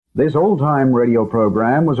This old-time radio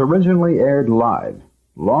program was originally aired live,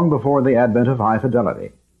 long before the advent of high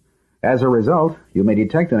fidelity. As a result, you may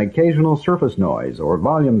detect an occasional surface noise or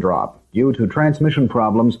volume drop due to transmission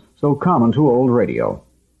problems so common to old radio.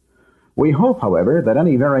 We hope, however, that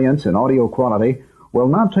any variance in audio quality will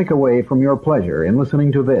not take away from your pleasure in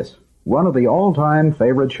listening to this, one of the all-time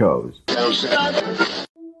favorite shows.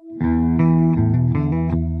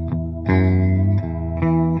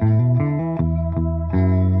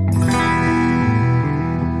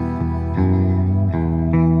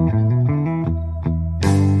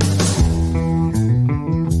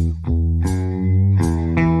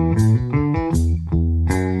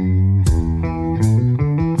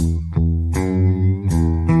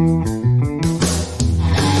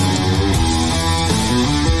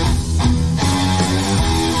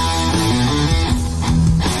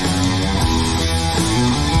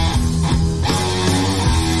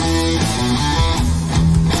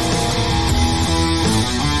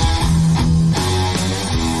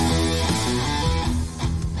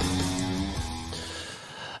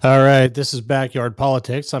 All right, this is Backyard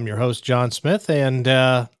Politics. I'm your host, John Smith, and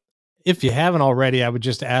if you haven't already, I would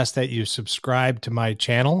just ask that you subscribe to my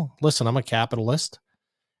channel. Listen, I'm a capitalist,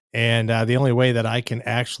 and the only way that I can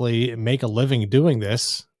actually make a living doing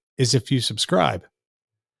this is if you subscribe.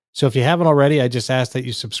 So if you haven't already, I just ask that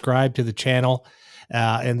you subscribe to the channel,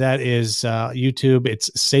 and that is YouTube. It's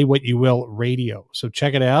Say What You Will Radio. So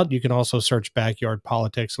check it out. You can also search Backyard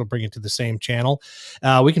Politics. It'll bring it to the same channel.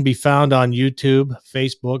 We can be found on YouTube,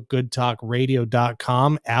 Facebook,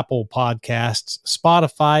 goodtalkradio.com, Apple Podcasts,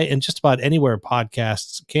 Spotify, and just about anywhere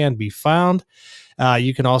podcasts can be found.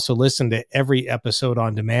 You can also listen to every episode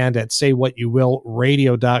on demand at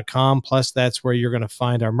saywhatyouwillradio.com. Plus, that's where you're going to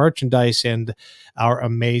find our merchandise and our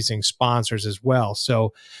amazing sponsors as well.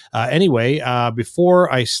 So anyway,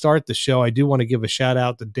 before I start the show, I do want to give a shout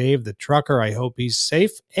out to Dave the Trucker. I hope he's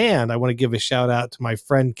safe. And I want to give a shout out to my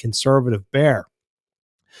friend Conservative Bear.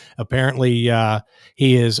 Apparently,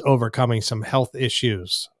 he is overcoming some health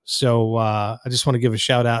issues. So I just want to give a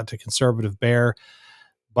shout out to Conservative Bear.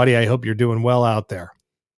 Buddy, I hope you're doing well out there.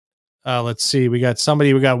 Let's see. We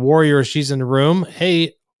got Warrior. She's in the room.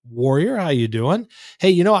 Hey, Warrior, how you doing?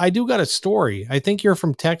 Hey, I do got a story. I think you're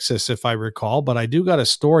from Texas, if I recall, but I do got a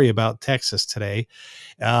story about Texas today.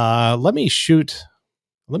 Let me shoot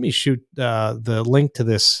the link to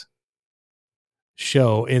this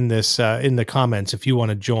show in the comments if you want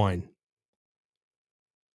to join.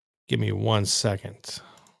 Give me 1 second.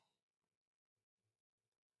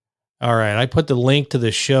 All right, I put the link to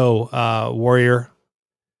the show, Warrior,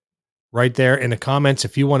 right there in the comments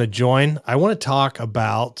if you want to join. I want to talk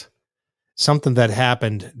about something that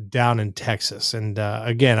happened down in Texas. And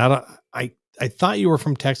again, I thought you were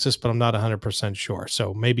from Texas, but I'm not 100% sure.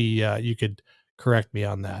 So maybe you could correct me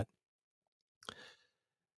on that.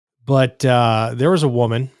 But there was a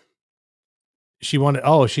woman.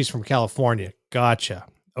 She's from California. Gotcha.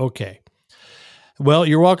 Okay. Well,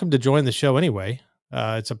 you're welcome to join the show anyway.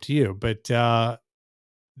 It's up to you. But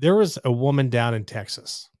there was a woman down in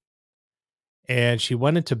Texas, and she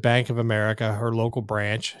went into Bank of America, her local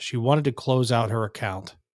branch. She wanted to close out her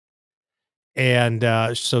account. And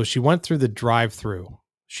so she went through the drive-through.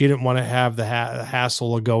 She didn't want to have the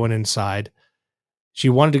hassle of going inside. She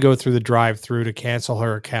wanted to go through the drive-through to cancel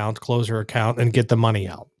her account, close her account, and get the money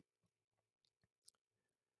out.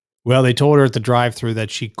 Well, they told her at the drive-through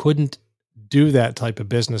that she couldn't do that type of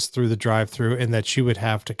business through the drive-through and that she would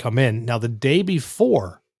have to come in. Now, the day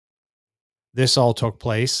before this all took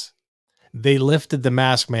place, they lifted the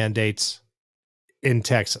mask mandates in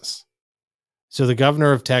Texas. So the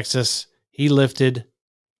governor of Texas, he lifted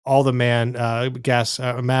all the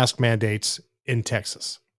mask mandates in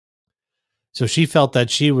Texas. So she felt that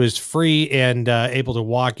she was free and able to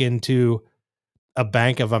walk into a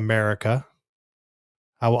Bank of America.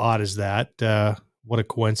 How odd is that? What a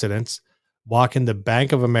coincidence. Walk into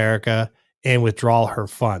Bank of America and withdraw her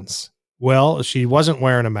funds. Well, she wasn't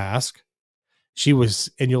wearing a mask. She was,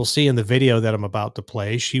 and you'll see in the video that I'm about to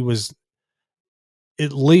play, she was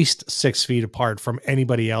at least 6 feet apart from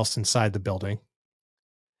anybody else inside the building.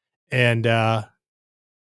 And,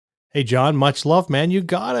 hey, John, much love, man. You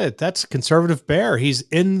got it. That's Conservative Bear. He's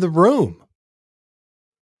in the room.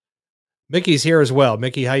 Mickey's here as well.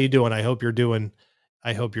 Mickey, how you doing? I hope you're doing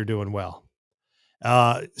well.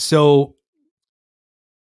 So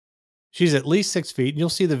she's at least 6 feet, and you'll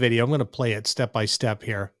see the video. I'm going to play it step by step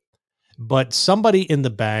here. But somebody in the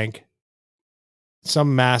bank,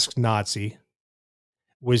 some masked Nazi,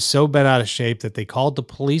 was so bent out of shape that they called the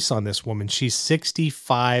police on this woman. She's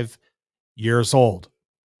 65 years old.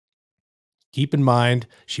 Keep in mind,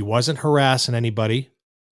 she wasn't harassing anybody.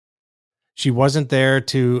 She wasn't there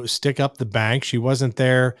to stick up the bank. She wasn't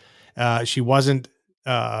there. She wasn't,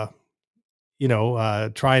 trying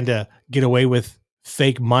to get away with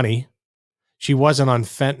fake money. She wasn't on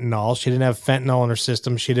fentanyl. She didn't have fentanyl in her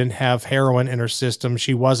system. She didn't have heroin in her system.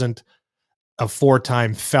 She wasn't a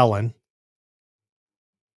 4-time felon.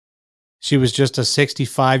 She was just a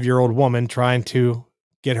 65-year-old woman trying to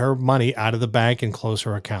get her money out of the bank and close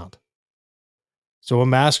her account. So a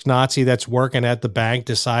masked Nazi that's working at the bank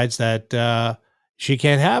decides that she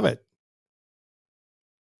can't have it.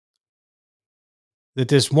 That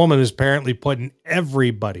this woman is apparently putting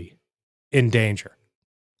everybody in danger.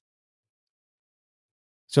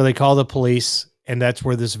 So they call the police, and that's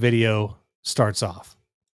where this video starts off.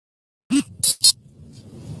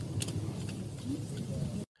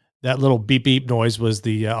 That little beep beep noise was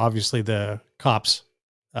the obviously the cops'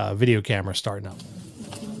 video camera starting up.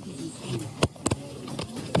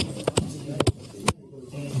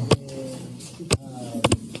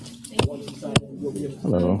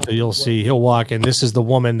 Hello. So you'll see he'll walk in. This is the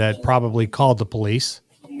woman that probably called the police.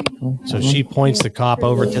 So she points the cop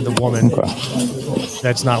over to the woman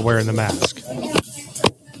that's not wearing the mask.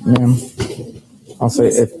 Ma'am, I'll say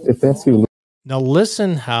if that's you. Now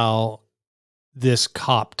listen how this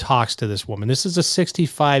cop talks to this woman. This is a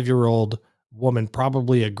 65-year-old woman,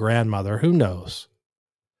 probably a grandmother. Who knows?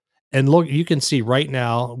 And look, you can see right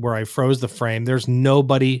now where I froze the frame, there's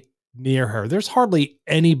nobody near her. There's hardly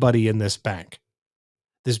anybody in this bank.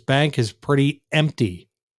 This bank is pretty empty.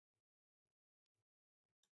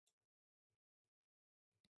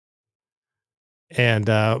 And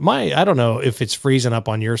I don't know if it's freezing up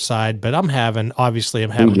on your side, but I'm having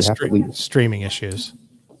streaming issues.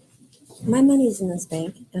 My money's in this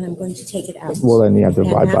bank, and I'm going to take it out. Well, then you have to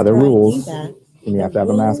And abide by the after I do rules, that, and you have to have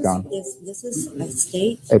a mask on. This is a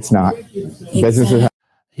state. It's not. Businesses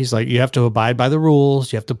He's like, you have to abide by the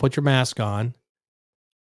rules. You have to put your mask on.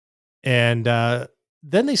 And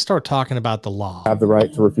then they start talking about the law. have the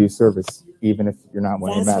right to refuse service, even if you're not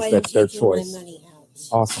wearing a That's mask. why That's you're their taking my choice. money out.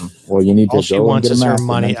 Awesome. Well, you need to All she go and wants get a is her mask and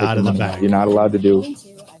money then take out of the money. bank. You're not allowed to do.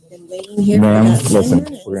 I've been waiting here for Ma'am, about 10 listen,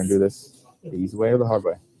 minutes. we're gonna do this the easy way or the hard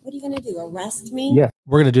way. What are you going to do? Arrest me? Yeah.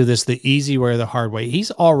 We're going to do this the easy way or the hard way. He's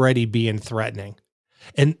already being threatening.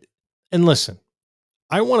 And listen,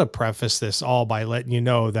 I want to preface this all by letting you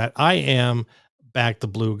know that I am Back the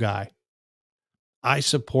Blue guy. I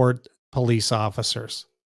support police officers,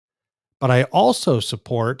 but I also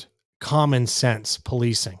support common sense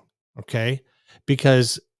policing. Okay.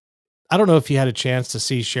 Because I don't know if you had a chance to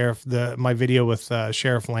see my video with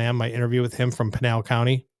Sheriff Lamb, my interview with him from Pinal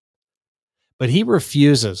County, but he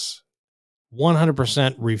refuses,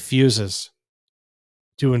 100% refuses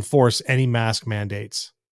to enforce any mask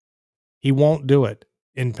mandates. He won't do it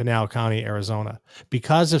in Pinal County, Arizona,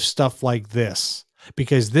 because of stuff like this,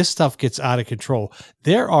 because this stuff gets out of control.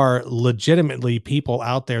 There are legitimately people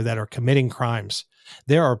out there that are committing crimes.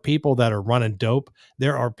 There are people that are running dope.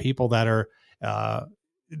 There are people that are,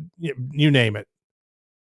 you name it.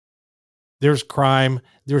 There's crime.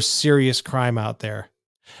 There's serious crime out there.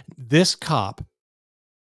 This cop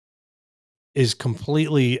is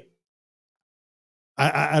completely,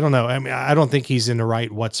 I don't know. I mean, I don't think he's in the right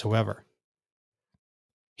whatsoever.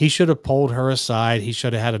 He should have pulled her aside. He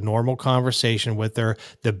should have had a normal conversation with her.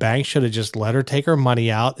 The bank should have just let her take her money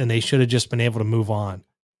out, and they should have just been able to move on.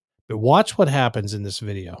 But watch what happens in this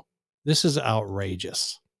video. This is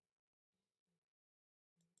outrageous.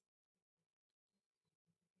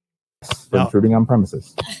 For Now- intruding on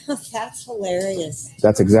premises. That's hilarious.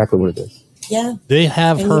 That's exactly what it is. Yeah. They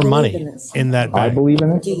have And her you believe money in this? in that I bank. believe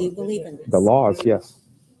in it. Do you believe in this? The laws, yes.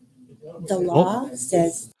 The law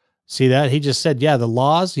says See that? He just said, yeah, the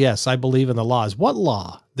laws. Yes, I believe in the laws. What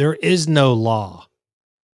law? There is no law.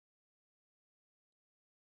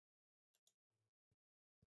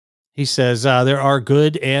 He says, there are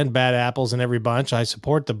good and bad apples in every bunch. I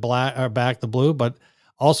support the Back the Blue, but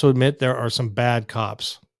also admit there are some bad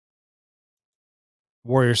cops.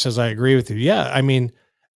 Warrior says, I agree with you. Yeah, I mean,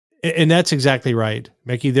 and that's exactly right,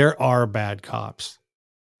 Mickey. There are bad cops.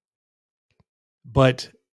 But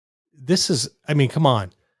this is, I mean, come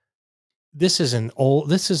on. This is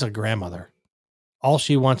a grandmother. All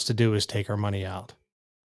she wants to do is take her money out.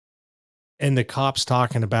 And the cops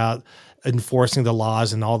talking about enforcing the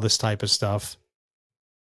laws and all this type of stuff.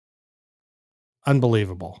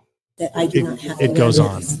 Unbelievable. that I do not have to It goes wear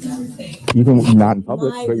on. this. You can not in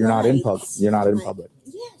public, My but you're not in public. rights. You're not in My- public.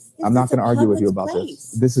 Yes, this I'm not is going to a argue with you public about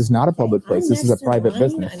place. this. This is not a public place. I'm This is a Mr. private Ryan.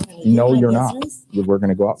 business. I'm gonna do No, my you're not. business. We're going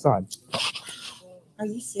to go outside. Are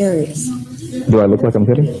you serious? Do I look like I'm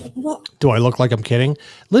kidding? Well, Do I look like I'm kidding?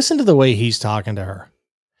 Listen to the way he's talking to her.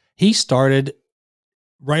 He started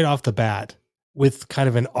right off the bat with kind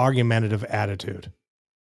of an argumentative attitude.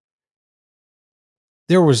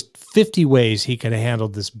 There was 50 ways he could have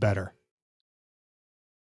handled this better.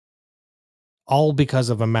 All because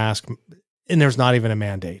of a mask, and there's not even a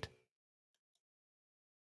mandate.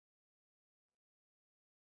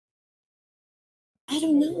 I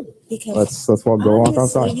don't know, because Let's walk go off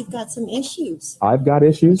obviously outside. you've got some issues I've got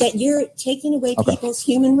issues. that you're taking away Okay. people's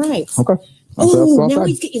human rights. Okay. Oh, Let's now go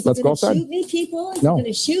he's outside. is Let's he go going to outside. shoot me, people? Is he No. going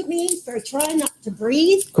to shoot me for trying not to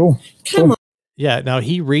breathe? Cool. Come on. Yeah. Now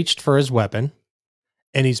he reached for his weapon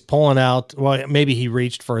and he's pulling out. Well, maybe he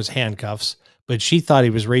reached for his handcuffs, but she thought he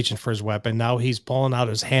was reaching for his weapon. Now he's pulling out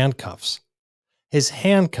his handcuffs. His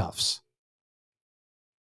handcuffs.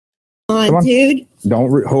 Come on. Dude.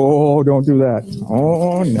 Don't do that.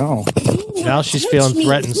 Oh no. Now she's Touch feeling me.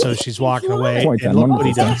 threatened, so she's walking away. Point And then, look one what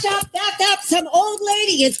he more does. Back up. Some old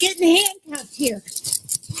lady is getting handcuffed here.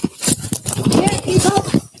 Here, people.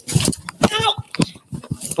 Ow.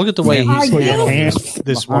 Look at the way Are he's you- handling Hands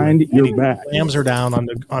this behind woman. your He back. slams her down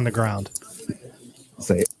on the ground.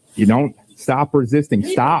 Say, you don't stop resisting.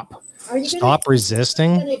 Stop. Are you Stop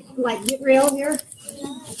resisting. gonna like get real here?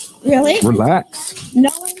 Really? Relax. No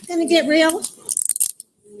one's gonna get real?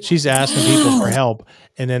 She's asking people for help,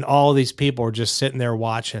 and then all these people are just sitting there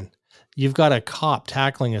watching. You've got a cop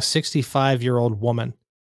tackling a 65-year-old woman,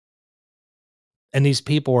 and these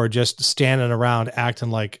people are just standing around acting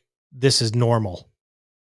like this is normal.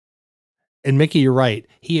 And Mickey, you're right.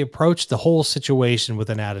 He approached the whole situation with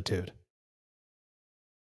an attitude.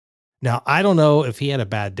 Now, I don't know if he had a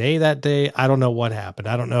bad day that day. I don't know what happened.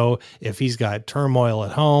 I don't know if he's got turmoil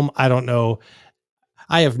at home. I don't know.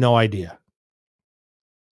 I have no idea.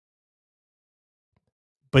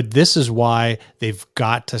 But this is why they've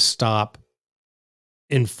got to stop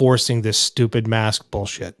enforcing this stupid mask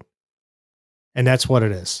bullshit. And that's what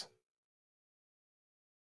it is.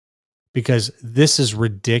 Because this is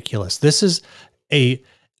ridiculous. This is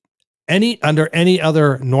under any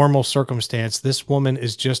other normal circumstance, this woman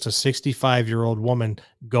is just a 65-year-old woman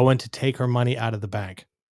going to take her money out of the bank.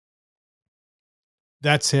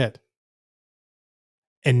 That's it.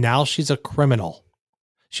 And now she's a criminal.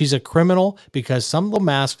 She's a criminal because some little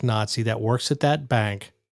masked Nazi that works at that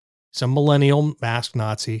bank, some millennial masked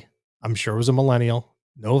Nazi, I'm sure it was a millennial.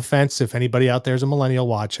 No offense if anybody out there is a millennial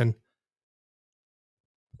watching.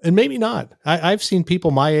 And maybe not. I've seen people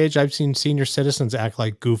my age, I've seen senior citizens act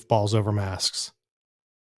like goofballs over masks.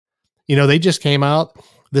 You know, they just came out,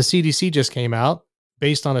 the CDC just came out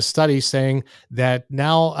based on a study saying that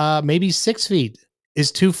now maybe 6 feet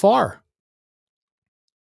is too far.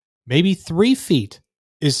 Maybe 3 feet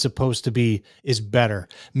is better.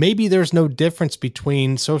 Maybe there's no difference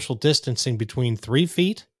between social distancing between 3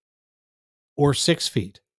 feet or 6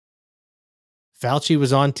 feet. Fauci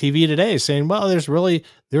was on TV today saying, well,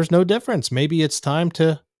 there's no difference. Maybe it's time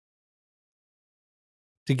to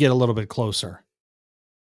get a little bit closer.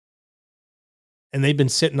 And they've been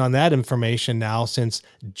sitting on that information now since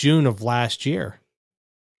June of last year.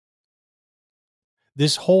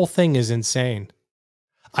 This whole thing is insane.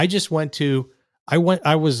 I was where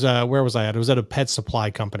was I at? I was at a pet supply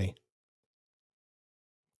company.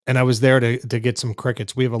 And I was there to get some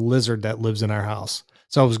crickets. We have a lizard that lives in our house.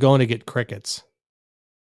 So I was going to get crickets.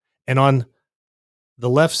 And on the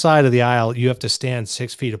left side of the aisle, you have to stand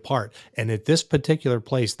 6 feet apart. And at this particular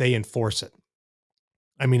place, they enforce it.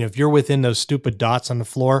 I mean, if you're within those stupid dots on the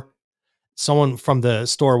floor, someone from the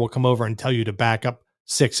store will come over and tell you to back up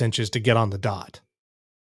 6 inches to get on the dot.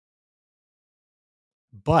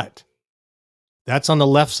 But that's on the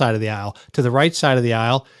left side of the aisle. To the right side of the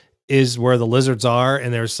aisle is where the lizards are,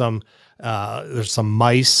 and there's some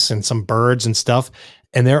mice and some birds and stuff.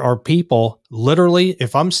 And there are people, literally,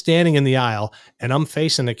 if I'm standing in the aisle and I'm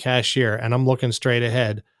facing the cashier and I'm looking straight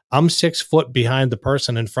ahead, I'm 6 foot behind the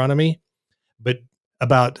person in front of me, but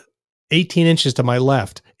about 18 inches to my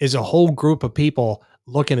left is a whole group of people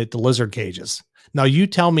looking at the lizard cages. Now, you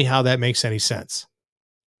tell me how that makes any sense.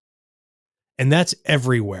 And that's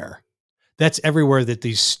everywhere. That's everywhere that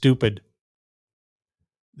these stupid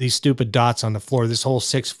dots on the floor, this whole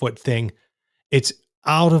 6 foot thing, it's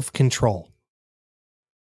out of control.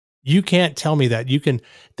 You can't tell me that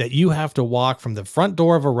you have to walk from the front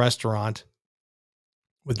door of a restaurant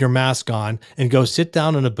with your mask on and go sit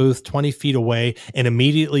down in a booth 20 feet away, and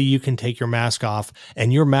immediately you can take your mask off,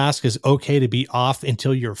 and your mask is okay to be off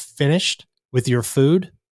until you're finished with your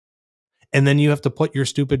food. And then you have to put your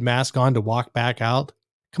stupid mask on to walk back out.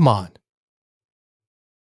 Come on.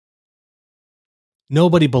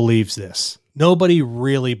 Nobody believes this. Nobody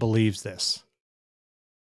really believes this.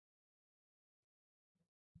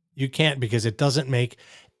 You can't, because it doesn't make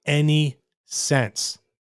any sense.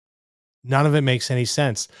 None of it makes any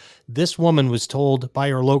sense. This woman was told by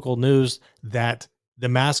her local news that the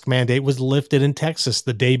mask mandate was lifted in Texas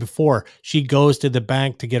the day before. She goes to the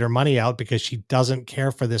bank to get her money out because she doesn't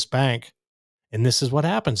care for this bank. And this is what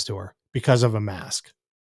happens to her because of a mask.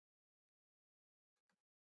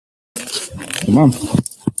 Come on.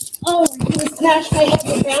 Oh, you smashed my head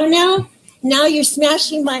to the ground now? Now you're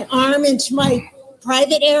smashing my arm into my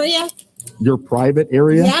private area? Your private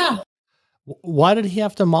area? Yeah. Why did he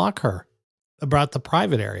have to mock her about the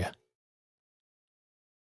private area?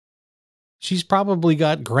 She's probably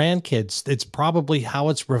got grandkids. It's probably how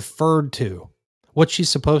it's referred to. What's she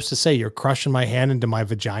supposed to say? You're crushing my hand into my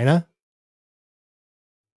vagina?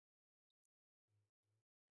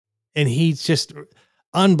 And he just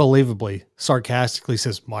unbelievably sarcastically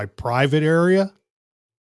says, my private area?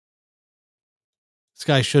 This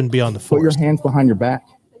guy shouldn't be on the force. Put your hands behind your back.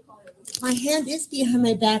 My hand is behind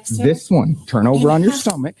my back, sir. This one. Turn over on your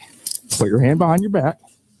stomach. Put your hand behind your back.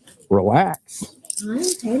 Relax. I'm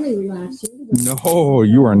totally relaxed. No,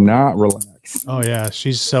 you are not relaxed. Oh, yeah.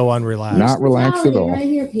 She's so unrelaxed. Not relaxed at all. Right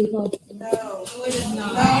here, people. No, it is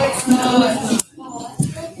not. No, it's not.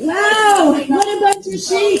 Wow, what a bunch of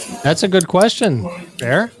sheep. That's a good question,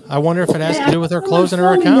 Bear. I wonder if it has to do with her clothes and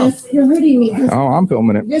her account. You're hurting me. Oh, I'm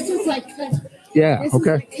filming it. This is like Yeah, this is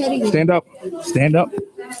okay. like cutting me. Stand up. Stand up.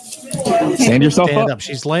 Stand yourself Stand up. up.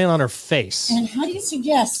 She's laying on her face. And how do you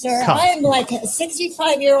suggest, sir? Come. I am like a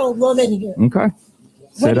 65-year-old woman here. Okay.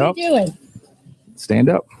 Sit What are up. you doing? Stand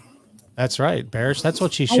up. That's right, Bears. That's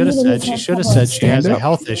what she should have Ayúdame, said. She por should have favor. said she has Stand a up.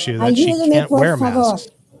 health issue that she Ayúdame, can't por wear favor. masks.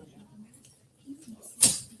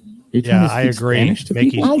 You're trying Yeah, to I speak agree. Spanish to Mickey,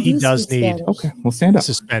 people? I he do does speak need Spanish. Okay, well, stand up.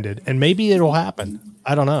 suspended, and maybe it'll happen.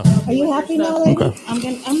 I don't know. Are you happy now, lady?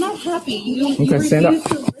 Okay. I'm not happy. Okay, stand up.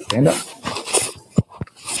 Stand up.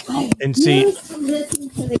 And see, Refuse to listen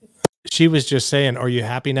to the- she was just saying, are you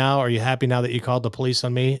happy now? Are you happy now that you called the police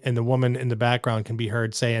on me? And the woman in the background can be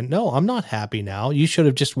heard saying, no, I'm not happy now. You should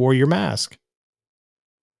have just wore your mask.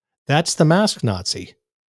 That's the mask Nazi.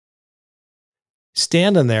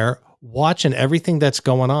 Standing there, watching everything that's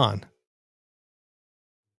going on.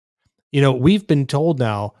 You know, we've been told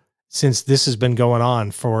now, since this has been going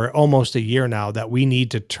on for almost a year now, that we need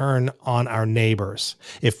to turn on our neighbors.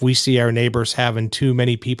 If we see our neighbors having too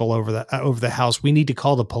many people over the house, we need to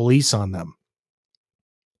call the police on them.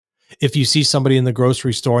 If you see somebody in the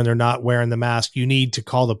grocery store and they're not wearing the mask, you need to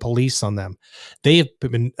call the police on them. They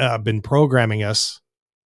have been programming us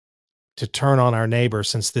to turn on our neighbors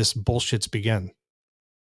since this bullshit's begun.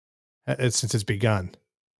 Since it's begun.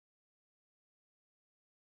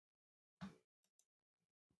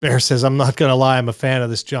 Bear says, I'm not going to lie. I'm a fan of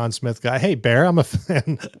this John Smith guy. Hey, Bear, I'm a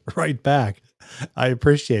fan right back. I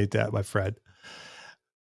appreciate that, my friend.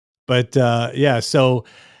 But yeah, so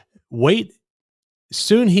wait.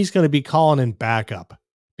 Soon he's going to be calling in backup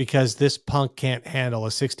because this punk can't handle a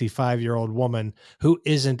 65-year-old woman who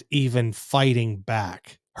isn't even fighting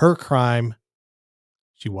back. Her crime,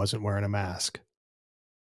 she wasn't wearing a mask.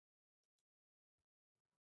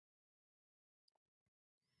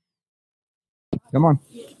 Come on.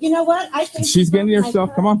 You know what? I think She's you getting broke my yourself.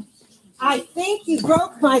 foot. Come on. I think you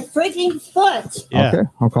broke my freaking foot. Yeah, Okay,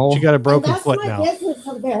 I'll call. she got a And broken that's foot my now. business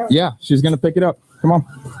from there. Yeah, she's going to pick it up. Come on.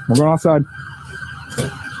 We're going outside.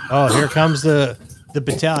 Oh, here comes the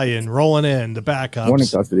battalion rolling in, the backups. One in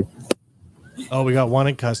custody. Oh, we got one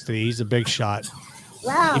in custody. He's a big shot.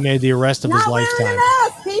 Wow. He made the arrest of his Not wearing lifetime. a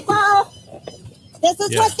mask, people. This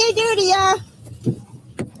is Yeah. what they do to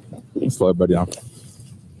you. Slow everybody down.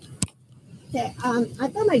 Okay, I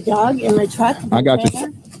got my dog in my truck. I got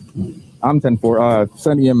you. I'm 10-4.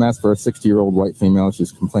 Send EMS for a 60-year-old white female.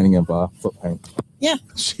 She's complaining of foot pain.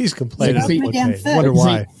 She's complaining. Take a seat. of My damn foot pain. foot. Wonder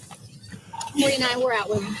why. 49, we're out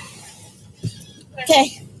with him. Okay.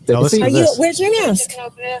 Take Now a listen seat. to this. Where's your mask?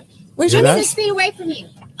 Where's Hear your that? mask? 6 feet away from you.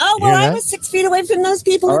 Oh, You well, hear I that? was 6 feet away from those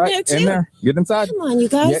people All in right, there, too. in there. Get inside. Come on, you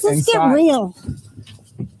guys. Get Let's get inside. real.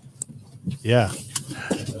 Yeah.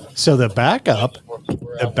 So the backup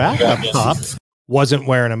cop wasn't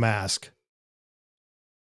wearing a mask.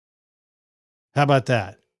 How about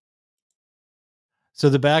that? So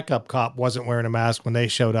the backup cop wasn't wearing a mask when they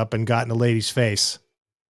showed up and got in the lady's face.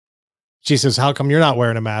 She says, how come you're not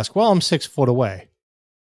wearing a mask? Well, I'm 6 foot away.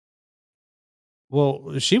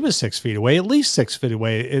 Well, she was 6 feet away, at least 6 feet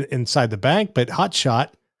away inside the bank, but Hotshot,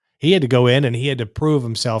 he had to go in and he had to prove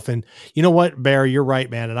himself. And you know what, Bear, you're right,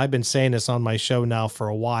 man. And I've been saying this on my show now for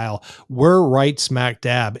a while. We're right smack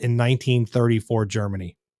dab in 1934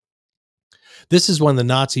 Germany. This is when the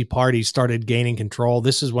Nazi Party started gaining control.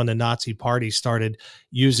 This is when the Nazi Party started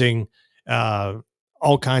using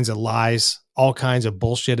all kinds of lies, all kinds of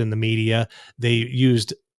bullshit in the media. They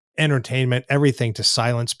used entertainment, everything to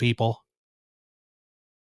silence people.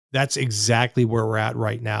 That's exactly where we're at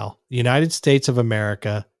right now. The United States of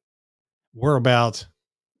America, we're about,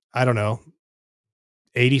 I don't know,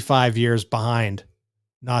 85 years behind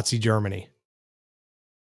Nazi Germany.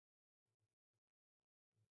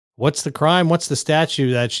 What's the crime? What's the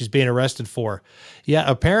statute that she's being arrested for? Yeah,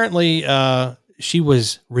 apparently she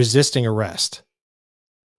was resisting arrest.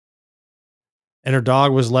 And her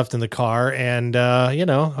dog was left in the car. And,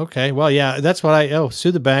 okay. Well, yeah, that's what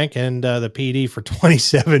sue the bank and the PD for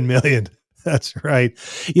 $27 million. That's right.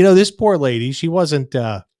 This poor lady, she wasn't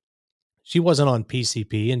on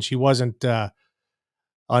PCP and she wasn't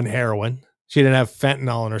on heroin. She didn't have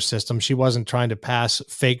fentanyl in her system. She wasn't trying to pass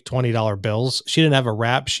fake $20 bills. She didn't have a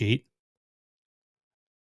rap sheet.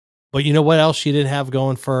 But you know what else she didn't have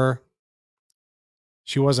going for her?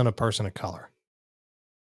 She wasn't a person of color.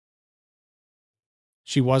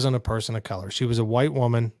 She wasn't a person of color. She was a white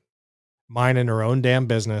woman minding her own damn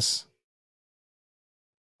business.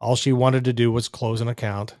 All she wanted to do was close an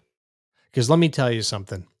account. Because let me tell you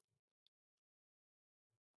something.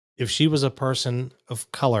 If she was a person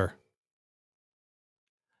of color,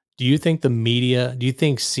 do you think the media, do you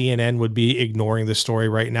think CNN would be ignoring the story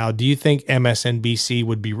right now? Do you think MSNBC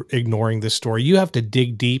would be ignoring this story? You have to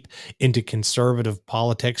dig deep into conservative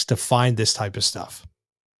politics to find this type of stuff.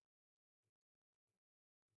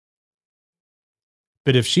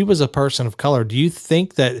 But if she was a person of color, do you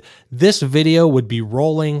think that this video would be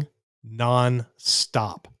rolling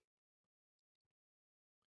non-stop?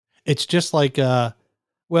 It's just like,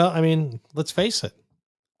 let's face it.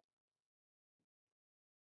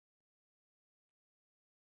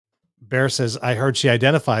 Bear says, I heard she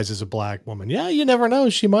identifies as a black woman. Yeah, you never know.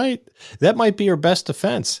 That might be her best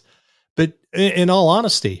defense. But in all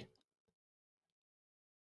honesty,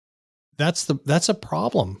 that's a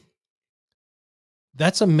problem.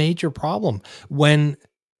 That's a major problem when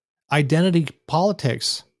identity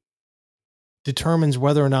politics determines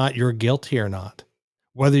whether or not you're guilty or not,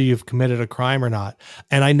 whether you've committed a crime or not.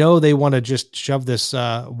 And I know they want to just shove this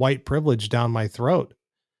white privilege down my throat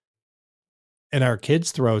and our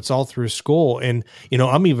kids' throats all through school. And,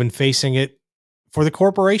 I'm even facing it for the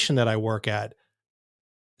corporation that I work at.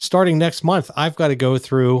 Starting next month, I've got to go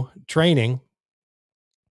through training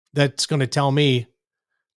that's going to tell me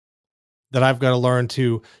that I've got to learn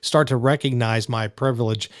to start to recognize my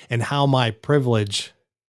privilege and how my privilege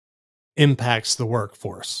impacts the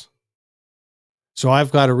workforce. So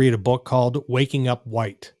I've got to read a book called Waking Up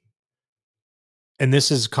White. And this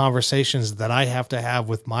is conversations that I have to have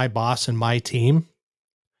with my boss and my team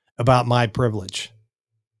about my privilege.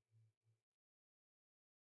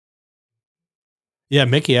 Yeah,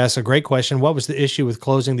 Mickey asked a great question. What was the issue with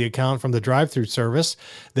closing the account from the drive-through service?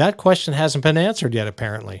 That question hasn't been answered yet,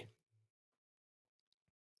 apparently.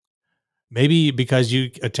 Maybe because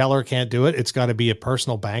a teller can't do it, it's got to be a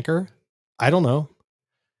personal banker. I don't know.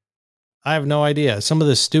 I have no idea. Some of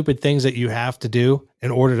the stupid things that you have to do in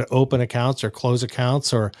order to open accounts or close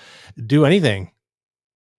accounts or do anything.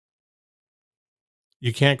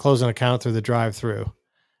 You can't close an account through the drive-through,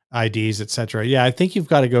 IDs, etc. Yeah, I think you've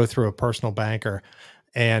got to go through a personal banker.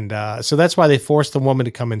 And so that's why they forced the woman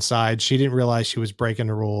to come inside. She didn't realize she was breaking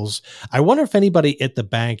the rules. I wonder if anybody at the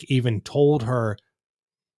bank even told her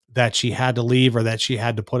that she had to leave or that she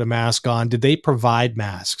had to put a mask on. Did they provide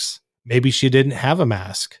masks? Maybe she didn't have a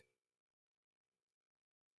mask.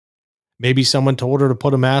 Maybe someone told her to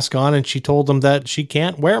put a mask on and she told them that she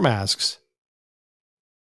can't wear masks.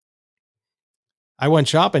 I went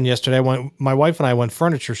shopping yesterday. My wife and I went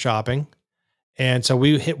furniture shopping. And so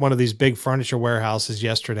we hit one of these big furniture warehouses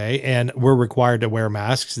yesterday and we're required to wear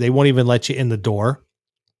masks. They won't even let you in the door,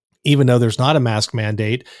 even though there's not a mask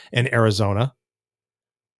mandate in Arizona.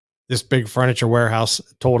 This big furniture warehouse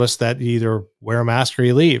told us that you either wear a mask or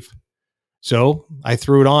you leave. So I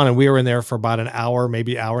threw it on and we were in there for about an hour,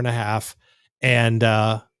 maybe hour and a half. And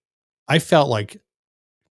I felt like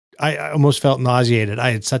I almost felt nauseated.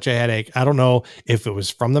 I had such a headache. I don't know if it was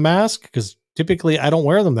from the mask because typically I don't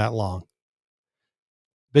wear them that long.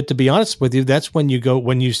 But to be honest with you, that's when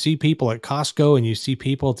you see people at Costco and you see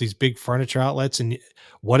people at these big furniture outlets and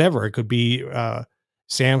whatever, it could be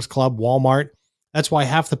Sam's Club, Walmart. That's why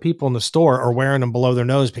half the people in the store are wearing them below their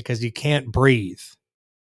nose because you can't breathe.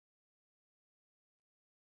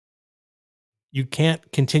 You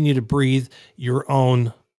can't continue to breathe your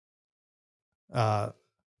own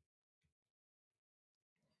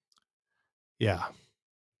yeah.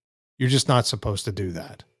 You're just not supposed to do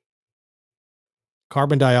that.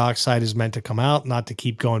 Carbon dioxide is meant to come out, not to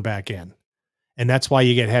keep going back in. And that's why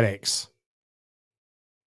you get headaches.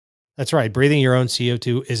 That's right. Breathing your own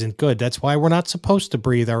CO2 isn't good. That's why we're not supposed to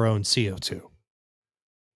breathe our own CO2.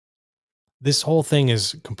 This whole thing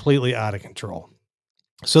is completely out of control.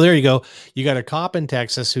 So there you go. You got a cop in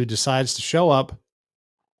Texas who decides to show up,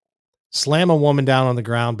 slam a woman down on the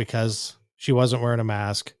ground because she wasn't wearing a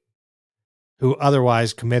mask, who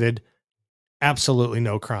otherwise committed absolutely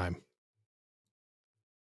no crime.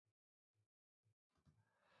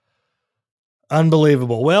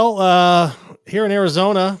 Unbelievable. Well, here in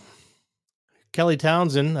Arizona, Kelly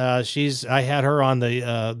Townsend, I had her on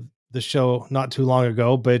the show not too long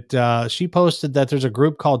ago, but she posted that there's a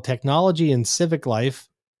group called Technology and Civic Life.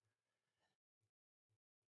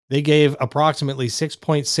 They gave approximately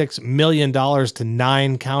 $6.6 million to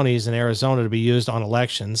 9 counties in Arizona to be used on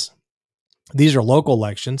elections. These are local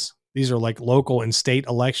elections. These are like local and state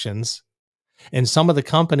elections. And some of the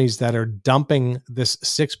companies that are dumping this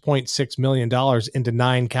 $6.6 million into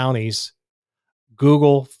 9 counties,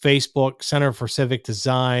 Google, Facebook, Center for Civic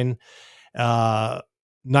Design,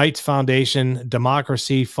 Knights Foundation,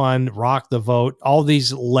 Democracy Fund, Rock the Vote, all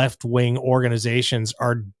these left-wing organizations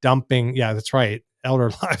are dumping. Yeah, that's right.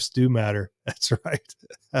 Elder lives do matter. That's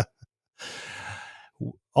right.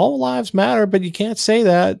 All lives matter, but you can't say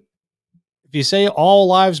that. If you say all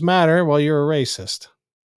lives matter, well, you're a racist.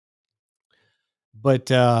 But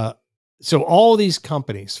so all these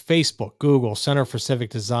companies, Facebook, Google, Center for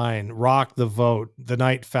Civic Design, Rock the Vote, the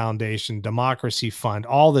Knight Foundation, Democracy Fund,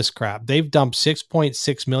 all this crap, they've dumped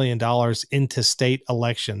 $6.6 million into state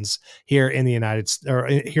elections here in the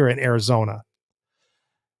here in Arizona.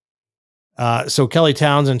 So Kelly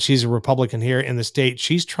Townsend, she's a Republican here in the state.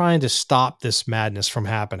 She's trying to stop this madness from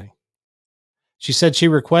happening. She said she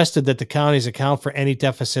requested that the counties account for any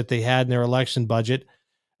deficit they had in their election budget.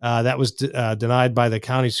 That was denied by the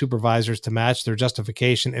county supervisors to match their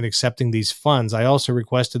justification in accepting these funds. I also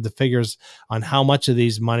requested the figures on how much of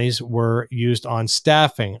these monies were used on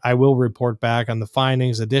staffing. I will report back on the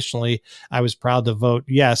findings. Additionally, I was proud to vote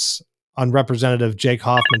yes on Representative Jake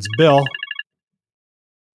Hoffman's bill.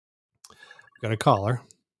 Got a caller.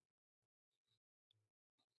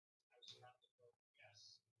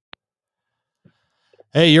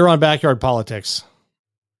 Hey, you're on Backyard Politics.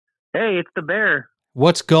 Hey, it's the Bear.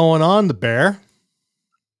 What's going on, the Bear?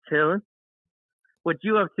 Chilling. What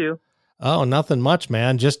you up to? Oh, nothing much,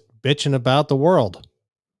 man. Just bitching about the world.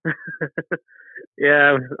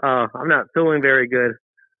 Yeah, I'm not feeling very good.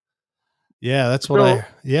 Yeah, that's what I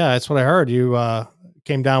heard. You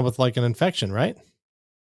came down with like an infection, right?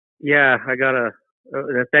 Yeah, I got an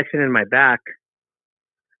infection in my back.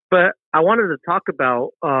 But I wanted to talk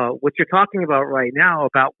about what you're talking about right now,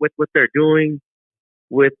 about what they're doing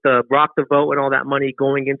with Rock the Vote and all that money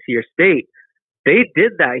going into your state. They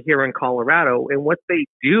did that here in Colorado, and what they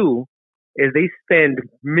do is they spend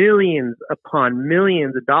millions upon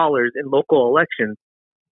millions of dollars in local elections.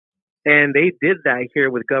 And they did that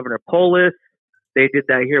here with Governor Polis. They did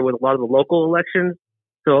that here with a lot of the local elections.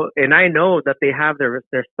 So, and I know that they have their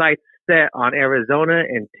sights set on Arizona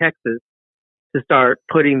and Texas to start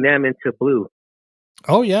putting them into blue.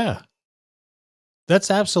 Oh, yeah.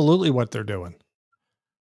 That's absolutely what they're doing.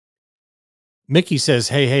 Mickey says,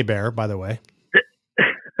 hey, Bear, by the way.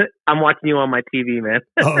 I'm watching you on my TV, man.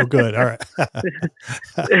 Oh, good. All right.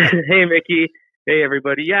 Hey, Mickey. Hey,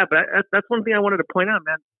 everybody. Yeah, but that's one thing I wanted to point out,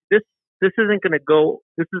 man. This isn't going to go.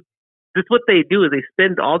 This is what they do is they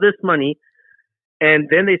spend all this money and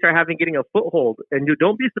then they start getting a foothold. And you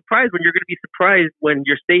don't be surprised when you're going to be surprised when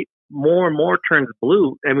your state more and more turns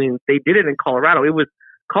blue. I mean, they did it in Colorado.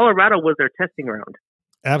 Colorado was their testing ground.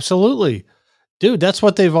 Absolutely. Dude, that's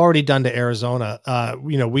what they've already done to Arizona.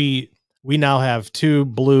 We now have 2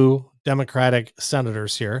 blue Democratic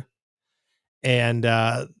senators here. And,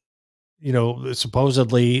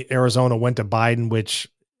 supposedly Arizona went to Biden, which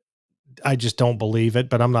I just don't believe it,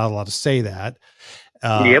 but I'm not allowed to say that.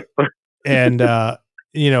 Yep. And,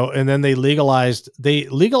 and then they legalized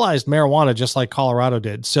marijuana just like Colorado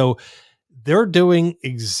did. So they're doing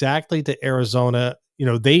exactly to Arizona.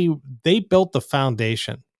 They built the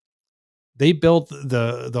foundation. They built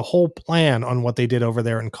the whole plan on what they did over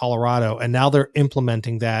there in Colorado, and now they're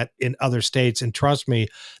implementing that in other states. And trust me,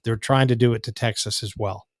 they're trying to do it to Texas as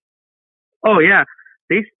well. Oh yeah,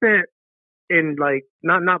 they spent in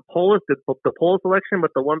not Polis, the Polis election, but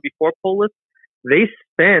the one before Polis. They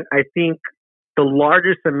spent, I think, the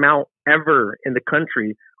largest amount ever in the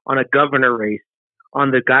country on a governor race on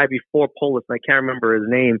the guy before Polis. I can't remember his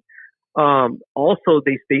name. Also,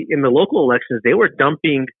 they in the local elections, they were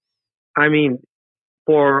dumping. I mean,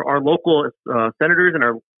 for our local senators and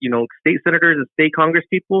our state senators and state Congress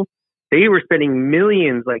people, they were spending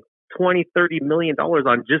millions, like $20-30 million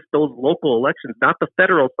on just those local elections, not the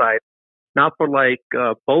federal side, not for like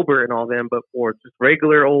Boebert and all them, but for just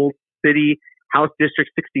regular old city House District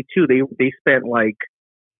 62. They spent like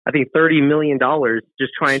I think $30 million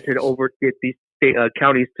just trying to get these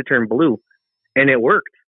counties to turn blue, and it worked.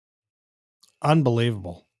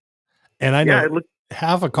 Unbelievable. And I know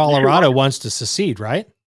half of Colorado wants to secede, right?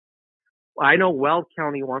 I know Weld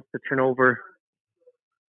County wants to turn over.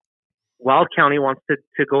 Weld County wants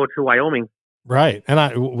to go to Wyoming. Right. And I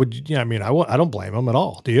don't blame them at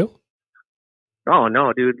all. Do you? Oh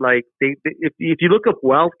no, dude. Like if you look up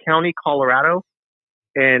Weld County, Colorado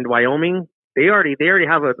and Wyoming, they already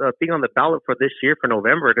have a thing on the ballot for this year for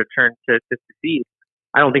November to turn to secede.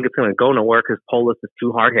 I don't think it's going to go nowhere because Polis is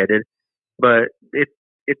too hard headed, but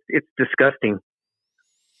it's disgusting.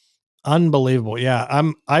 Unbelievable.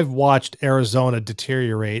 Yeah. I've watched Arizona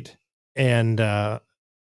deteriorate, and I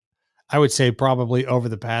would say probably over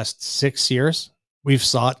the past 6 years, we've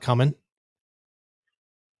saw it coming.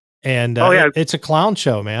 And it's a clown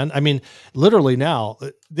show, man. I mean, literally now,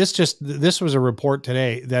 this was a report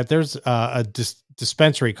today that there's a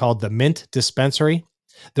dispensary called the Mint Dispensary.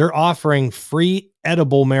 They're offering free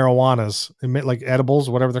edible marijuanas, like edibles,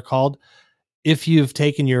 whatever they're called, if you've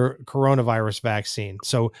taken your coronavirus vaccine.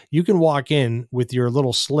 So you can walk in with your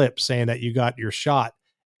little slip saying that you got your shot,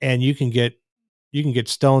 and you can get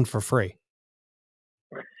stoned for free.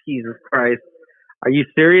 Jesus Christ. Are you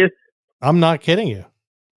serious? I'm not kidding you.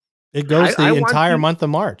 It goes the entire month of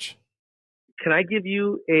March. Can I give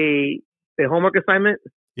you a homework assignment?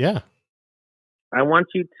 Yeah. I want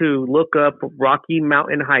you to look up Rocky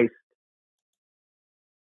Mountain Heist.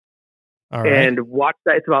 All right. And watch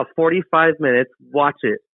that. It's about 45 minutes. Watch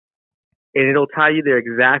it. And it'll tell you their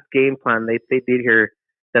exact game plan they did here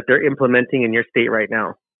that they're implementing in your state right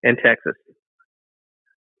now in Texas.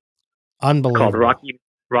 Unbelievable. It's called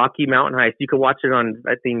Rocky Mountain Heist. You can watch it on,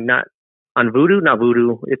 I think, not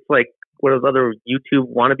Vudu. It's like one of those other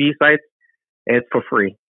YouTube wannabe sites, and it's for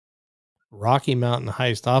free. Rocky Mountain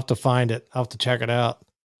Heist. I'll have to find it. I'll have to check it out.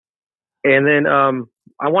 And then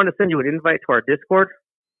I want to send you an invite to our Discord.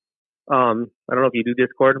 I don't know if you do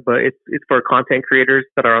Discord, but it's for content creators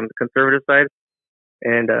that are on the conservative side,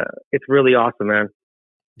 and it's really awesome, man.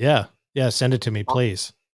 Yeah, send it to me,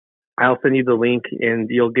 please. I'll send you the link, and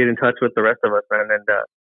you'll get in touch with the rest of us, man. And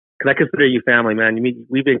because I consider you family, man.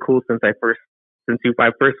 We've been cool since I first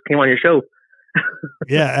came on your show.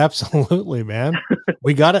 Yeah, absolutely, man.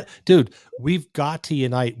 We've got to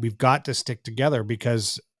unite. We've got to stick together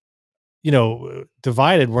because,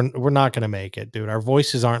 divided, we're not going to make it, dude. Our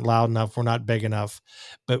voices aren't loud enough. We're not big enough,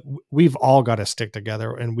 but we've all got to stick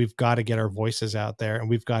together, and we've got to get our voices out there, and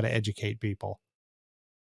we've got to educate people.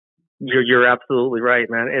 You're absolutely right,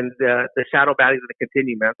 man. And the shadow battle is going to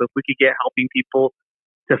continue, man. So if we could get helping people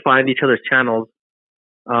to find each other's channels,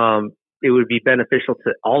 it would be beneficial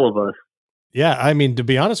to all of us. Yeah. I mean, to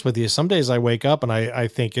be honest with you, some days I wake up and I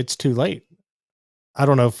think it's too late. I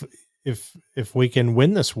don't know if we can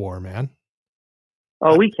win this war, man.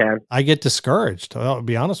 Oh, we can. I get discouraged. I'll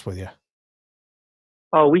be honest with you.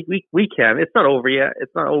 Oh, we can. It's not over yet.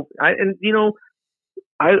 It's not over.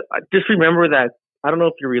 I just remember that. I don't know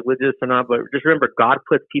if you're religious or not, but just remember God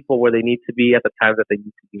puts people where they need to be at the times that they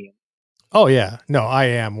need to be in. Oh yeah. No, I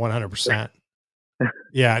am 100%.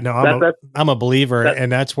 Yeah, no, I'm a believer,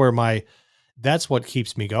 and that's what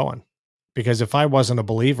keeps me going. Because if I wasn't a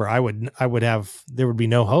believer, there would be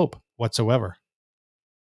no hope whatsoever.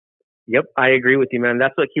 Yep, I agree with you, man.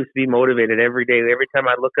 That's what keeps me motivated every day. Every time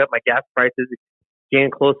I look up my gas prices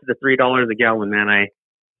getting closer to $3 a gallon, man,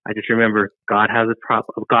 I just remember God has a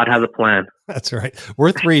plan. That's right.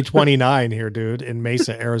 We're $3.29 here, dude, in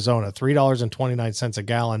Mesa, Arizona. $3.29 a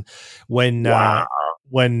gallon. When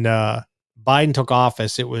Biden took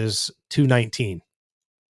office, it was $2.19.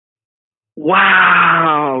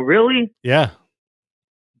 Wow, really? Yeah,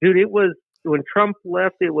 dude. It was when Trump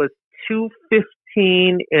left. It was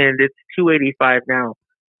 $2.15, and it's $2.85 now.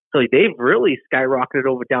 So they've really skyrocketed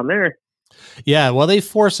over down there. Yeah, well, they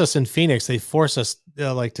force us in Phoenix. They force us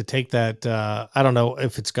to take that. I don't know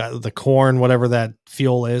if it's got the corn, whatever that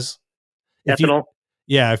fuel is. Ethanol.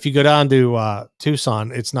 If you go down to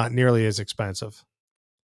Tucson, it's not nearly as expensive.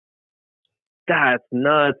 That's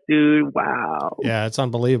nuts, dude. Wow. Yeah, it's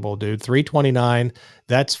unbelievable, dude. $3.29.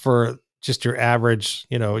 That's for just your average,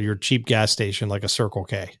 your cheap gas station like a Circle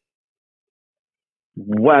K.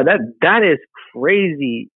 Wow, that is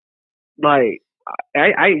crazy. Like,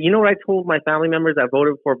 I what I told my family members that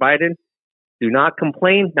voted for Biden? Do not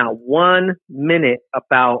complain, not 1 minute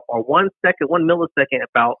about, or 1 millisecond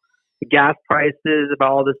about the gas prices,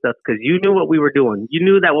 about all this stuff, because you knew what we were doing. You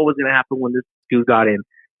knew that what was going to happen when this dude got in.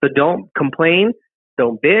 So don't complain,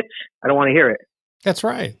 don't bitch. I don't want to hear it. That's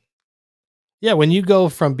right. Yeah, when you go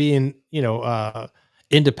from being,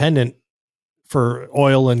 independent for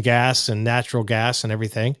oil and gas and natural gas and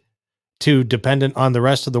everything to dependent on the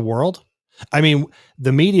rest of the world. I mean,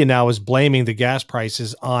 the media now is blaming the gas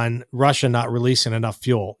prices on Russia not releasing enough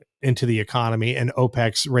fuel into the economy and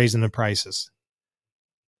OPEC's raising the prices.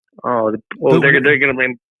 Oh, well, they're gonna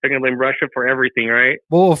blame Russia for everything, right?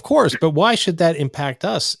 Well, of course, but why should that impact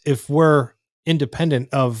us if we're independent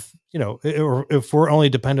of, or if we're only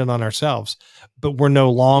dependent on ourselves, but we're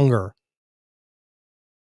no longer,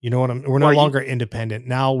 we're no longer independent.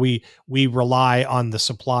 Now we rely on the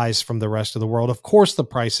supplies from the rest of the world. Of course, the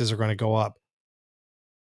prices are going to go up.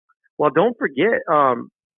 Well, don't forget,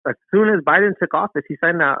 as soon as Biden took office, he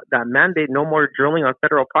signed that mandate, no more drilling on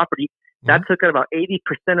federal property. That took out about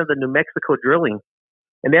 80% of the New Mexico drilling,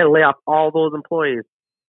 and they had to lay off all those employees.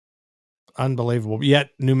 Unbelievable. Yet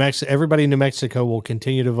everybody in New Mexico will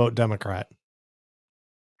continue to vote Democrat.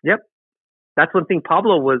 Yep. That's one thing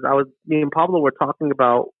me and Pablo were talking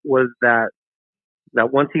about, was that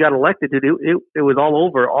once he got elected, dude, it was all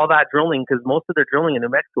over. All that drilling, because most of their drilling in New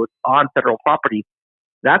Mexico is on federal property.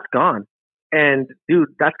 That's gone. And dude,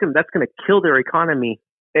 that's gonna kill their economy.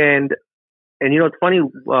 And it's funny,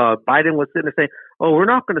 Biden was sitting there saying, "Oh, we're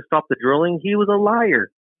not gonna stop the drilling." He was a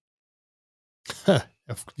liar.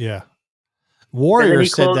 Yeah. Warrior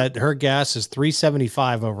said that her gas is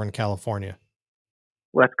 $3.75 over in California.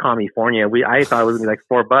 Well, that's California. I thought it was gonna be like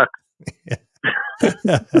 $4.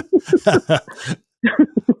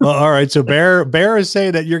 Well, all right. So Bear is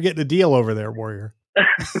saying that you're getting a deal over there, Warrior.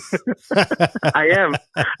 I am.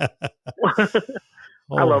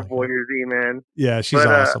 I love Warrior Z, man. Yeah, she's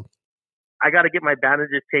awesome. I got to get my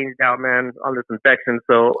bandages changed out, man, on this infection.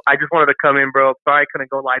 So I just wanted to come in, bro. Sorry I couldn't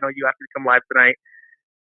go live. I know you asked me to come live tonight.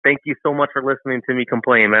 Thank you so much for listening to me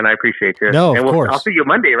complain, man. I appreciate you. No, of course. I'll see you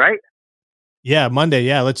Monday, right? Yeah, Monday.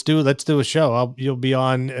 Yeah, let's do a show. You'll be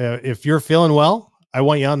on. If you're feeling well, I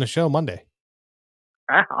want you on the show Monday.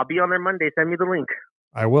 I'll be on there Monday. Send me the link.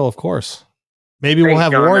 I will, of course. Maybe we'll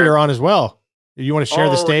have John, Warrior on as well. You want to share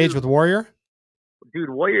the stage with Warrior? Dude,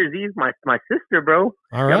 Warrior Z is my sister, bro.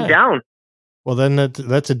 All right. I'm down. Well, then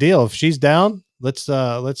that's a deal. If she's down, let's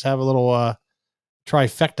have a little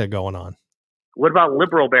trifecta going on. What about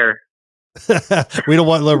Liberal Bear? We don't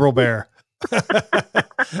want Liberal Bear.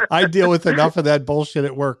 I deal with enough of that bullshit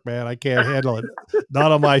at work, man. I can't handle it.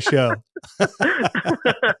 Not on my show. I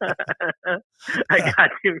got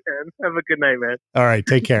you, man. Have a good night, man. All right.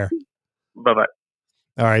 Take care. Bye-bye.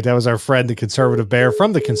 All right. That was our friend, the Conservative Bear,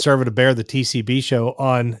 from the Conservative Bear, the TCB show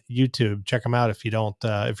on YouTube. Check him out if you don't,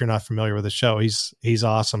 if you're not familiar with the show. He's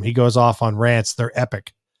awesome. He goes off on rants. They're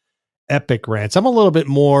epic rants. I'm a little bit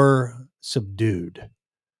more subdued. A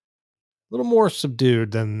little more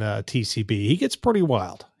subdued than TCB. He gets pretty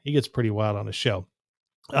wild. On the show.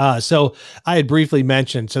 So I had briefly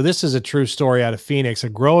mentioned, so this is a true story out of Phoenix. A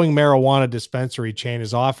growing marijuana dispensary chain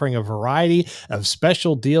is offering a variety of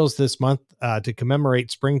special deals this month to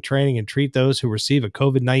commemorate spring training and treat those who receive a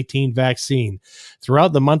COVID-19 vaccine.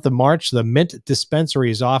 Throughout the month of March, the Mint dispensary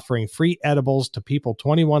is offering free edibles to people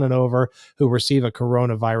 21 and over who receive a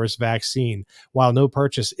coronavirus vaccine. While no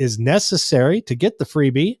purchase is necessary to get the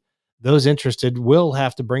freebie, those interested will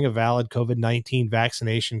have to bring a valid COVID-19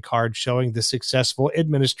 vaccination card showing the successful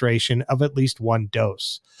administration of at least one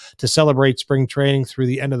dose. To celebrate spring training through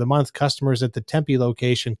the end of the month, customers at the Tempe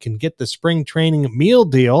location can get the spring training meal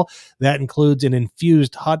deal that includes an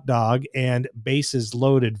infused hot dog and bases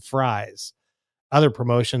loaded fries. Other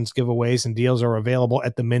promotions, giveaways, and deals are available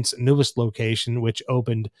at the Mint's newest location, which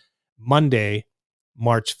opened Monday,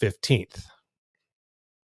 March 15th.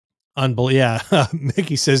 Yeah.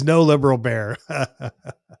 Mickey says no Liberal Bear.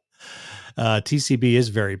 TCB is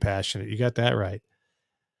very passionate. You got that right.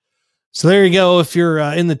 So there you go. If you're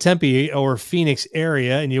in the Tempe or Phoenix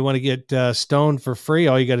area and you want to get stoned for free,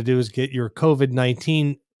 all you got to do is get your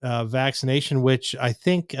COVID-19 vaccination, which I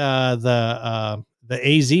think the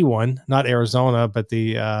AZ one, not Arizona, but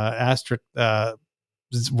the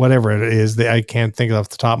whatever it is, I can't think off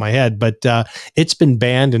the top of my head, but it's been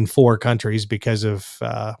banned in 4 countries because of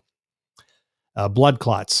blood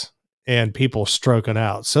clots and people stroking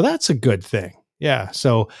out. So that's a good thing. Yeah.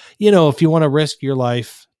 So, if you want to risk your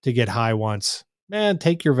life to get high once, man,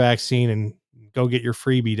 take your vaccine and go get your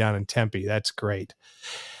freebie down in Tempe. That's great.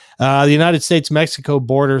 The United States-Mexico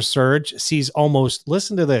border surge sees almost,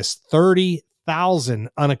 listen to this, 30,000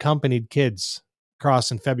 unaccompanied kids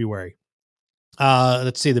cross in February.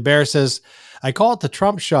 Let's see. The Bear says, I call it the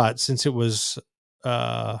Trump shot since it was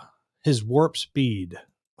his warp speed.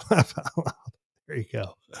 There you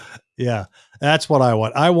go. Yeah, that's what I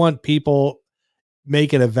want. I want people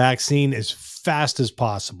making a vaccine as fast as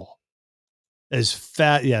possible. as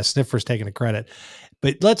fast. Yeah, Sniffer's taking the credit.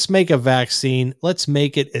 But let's make a vaccine. Let's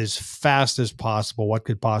make it as fast as possible. What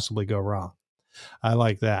could possibly go wrong? I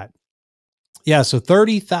like that. Yeah, so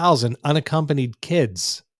 30,000 unaccompanied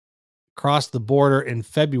kids crossed the border in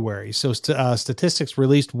February. So statistics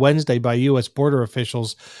released Wednesday by U.S. border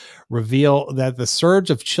officials reveal that the surge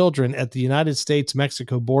of children at the United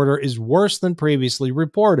States-Mexico border is worse than previously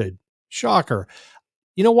reported. Shocker.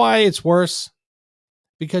 You know why it's worse?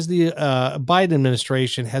 Because the Biden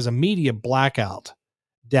administration has a media blackout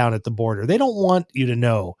down at the border. They don't want you to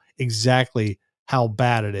know exactly how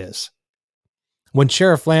bad it is. When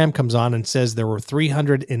Sheriff Lamb comes on and says there were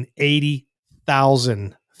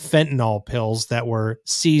 380,000 fentanyl pills that were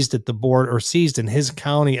seized at the border, or seized in his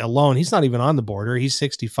county alone. He's not even on the border. He's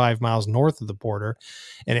 65 miles north of the border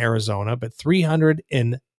in Arizona, but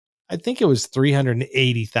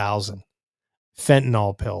 380,000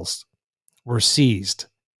 fentanyl pills were seized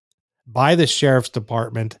by the sheriff's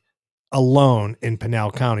department alone in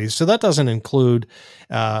Pinal County. So that doesn't include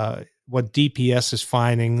what DPS is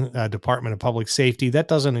finding, Department of Public Safety. That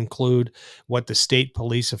doesn't include what the state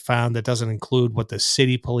police have found. That doesn't include what the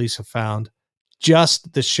city police have found.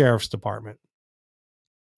 Just the sheriff's department.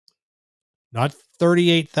 Not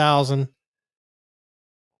 38,000,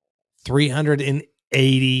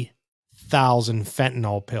 380,000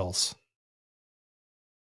 fentanyl pills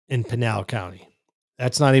in Pinal County.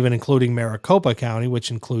 That's not even including Maricopa County,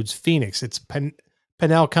 which includes Phoenix. It's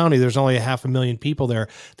Pinal County. There's only 500,000 people there.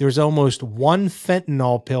 There's almost one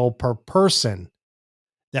fentanyl pill per person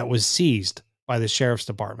that was seized by the sheriff's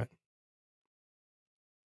department.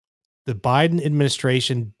 The Biden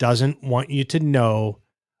administration doesn't want you to know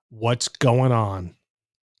what's going on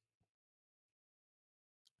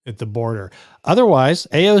at the border. Otherwise,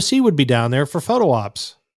 AOC would be down there for photo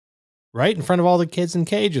ops, right in front of all the kids in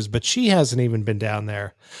cages, but she hasn't even been down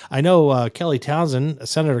there. I know Kelly Townsend,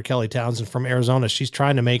 Senator Kelly Townsend from Arizona, she's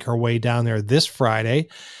trying to make her way down there this Friday,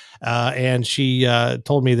 and she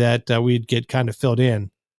told me that we'd get kind of filled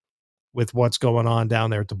in with what's going on down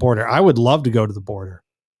there at the border. I would love to go to the border.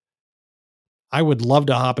 I would love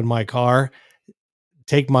to hop in my car,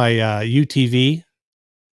 take my UTV,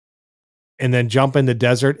 and then jump in the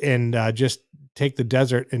desert and just take the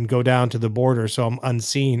desert and go down to the border so I'm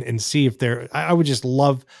unseen and see if I would just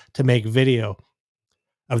love to make video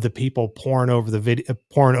of the people pouring over the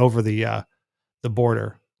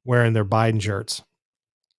border wearing their Biden shirts.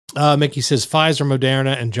 Mickey says Pfizer,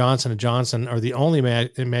 Moderna, and Johnson & Johnson are the only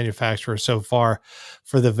manufacturers so far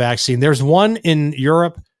for the vaccine. There's one in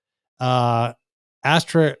Europe,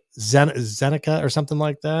 AstraZeneca or something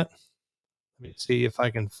like that. Let me see if I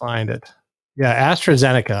can find it. Yeah,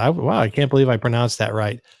 AstraZeneca. Wow, I can't believe I pronounced that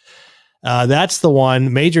right. That's the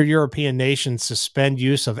one. Major European nations suspend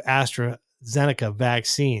use of AstraZeneca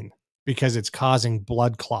vaccine because it's causing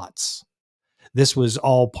blood clots. This was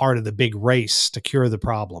all part of the big race to cure the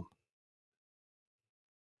problem.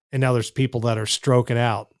 And now there's people that are stroking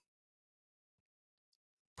out.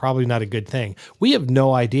 Probably not a good thing. We have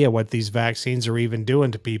no idea what these vaccines are even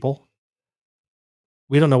doing to people.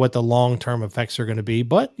 We don't know what the long-term effects are going to be,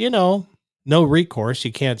 but, no recourse.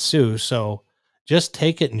 You can't sue. So just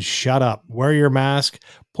take it and shut up. Wear your mask,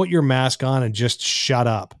 put your mask on, and just shut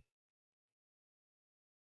up.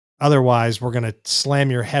 Otherwise, we're going to slam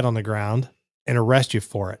your head on the ground and arrest you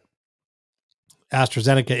for it.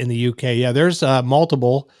 AstraZeneca in the UK. Yeah, there's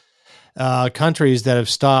multiple countries that have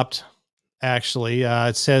stopped. Actually,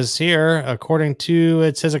 it says here,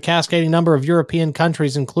 it says a cascading number of European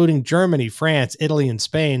countries, including Germany, France, Italy, and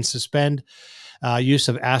Spain, suspend use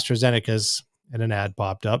of AstraZeneca's, and an ad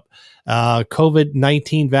popped up.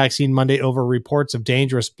 COVID-19 vaccine Monday over reports of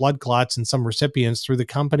dangerous blood clots in some recipients. Through the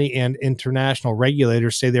company and international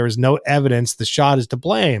regulators say there is no evidence the shot is to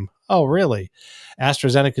blame. Oh, really?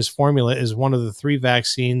 AstraZeneca's formula is one of the 3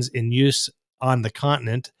 vaccines in use on the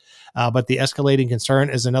continent. But the escalating concern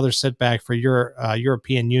is another setback for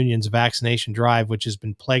European Union's vaccination drive, which has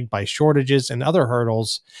been plagued by shortages and other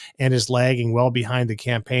hurdles and is lagging well behind the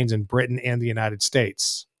campaigns in Britain and the United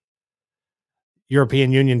States.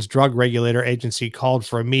 European Union's drug regulator agency called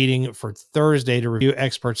for a meeting for Thursday to review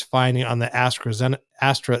experts' finding on the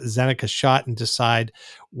AstraZeneca shot and decide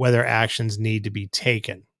whether actions need to be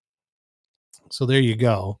taken. So there you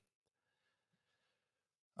go.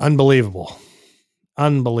 Unbelievable.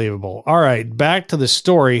 Unbelievable. All right, back to the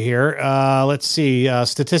story here. Let's see.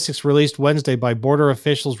 Statistics released Wednesday by border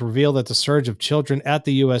officials reveal that the surge of children at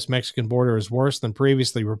the U.S.-Mexican border is worse than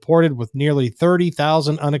previously reported, with nearly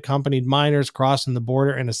 30,000 unaccompanied minors crossing the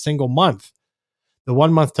border in a single month. The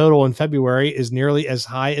one-month total in February is nearly as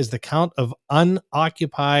high as the count of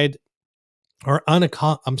unoccupied or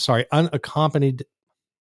unaccompanied,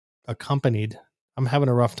 I'm having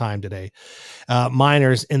a rough time today,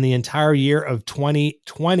 minors in the entire year of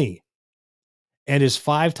 2020, and is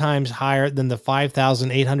 5 times higher than the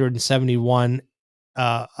 5,871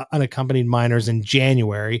 unaccompanied minors in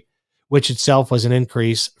January, which itself was an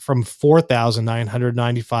increase from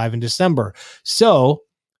 4,995 in December. So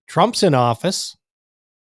Trump's in office.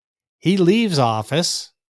 He leaves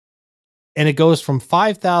office, and it goes from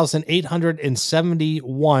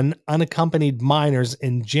 5,871 unaccompanied minors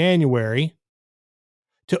in January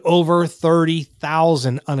to over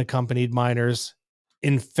 30,000 unaccompanied minors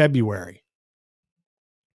in February.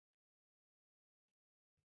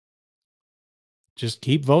 Just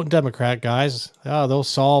keep voting Democrat, guys. They'll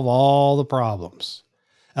solve all the problems.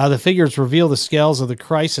 The figures reveal the scales of the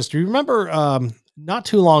crisis. Do you remember not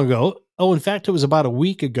too long ago? Oh, in fact, it was about a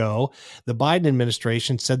week ago. The Biden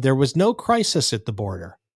administration said there was no crisis at the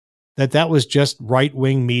border, that was just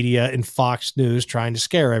right-wing media and Fox News trying to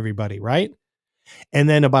scare everybody, right? And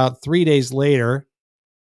then about 3 days later,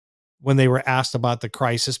 when they were asked about the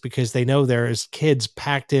crisis, because they know there is kids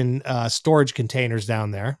packed in storage containers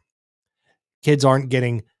down there, kids aren't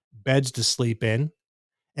getting beds to sleep in.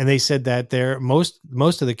 And they said that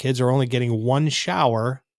most of the kids are only getting one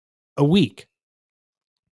shower a week.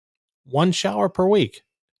 One shower per week.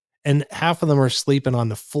 And half of them are sleeping on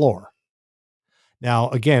the floor. Now,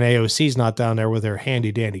 again, AOC's not down there with her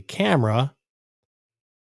handy dandy camera.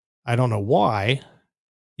 I don't know why.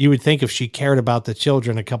 You would think if she cared about the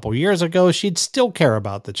children a couple years ago, she'd still care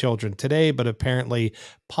about the children today, but apparently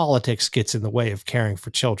politics gets in the way of caring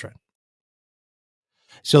for children.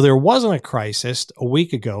 So there wasn't a crisis a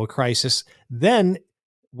week ago, Then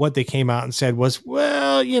what they came out and said was,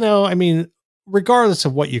 well, regardless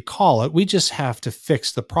of what you call it, we just have to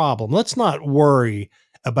fix the problem. Let's not worry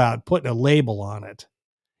about putting a label on it.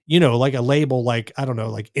 Like a label, like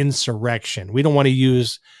insurrection. We don't want to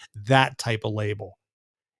use that type of label.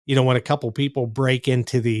 When a couple people break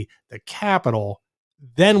into the Capitol,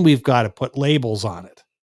 then we've got to put labels on it,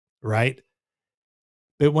 right?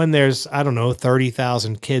 But when there's,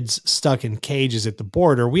 30,000 kids stuck in cages at the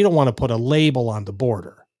border, we don't want to put a label on the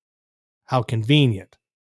border. How convenient.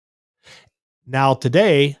 Now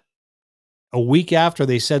today, a week after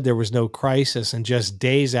they said there was no crisis, and just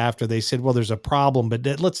days after they said, well, there's a problem, but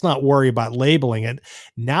let's not worry about labeling it.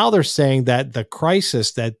 Now they're saying that the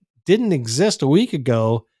crisis that didn't exist a week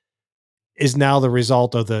ago is now the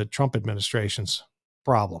result of the Trump administration's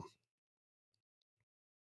problem.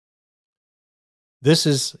 This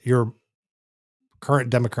is your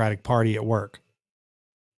current Democratic Party at work.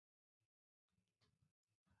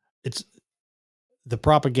 It's the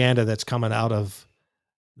propaganda that's coming out of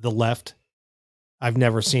the left I've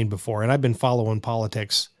never seen before. And I've been following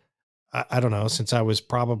politics, I don't know, since I was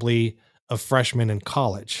probably a freshman in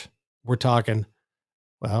college. We're talking,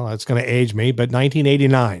 well, it's going to age me, but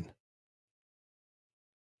 1989.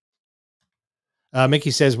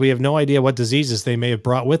 Mickey says, we have no idea what diseases they may have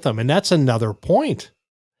brought with them. And that's another point.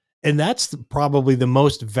 And that's probably the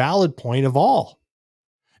most valid point of all.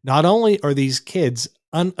 Not only are these kids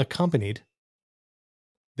unaccompanied,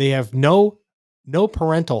 they have no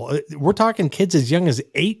parental. We're talking kids as young as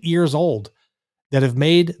 8 years old that have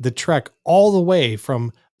made the trek all the way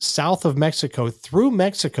from south of Mexico through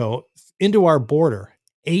Mexico into our border,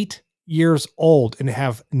 8 years old, and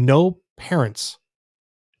have no parents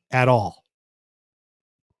at all.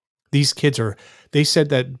 These kids they said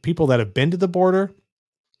that people that have been to the border,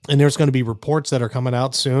 and there's going to be reports that are coming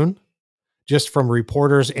out soon, just from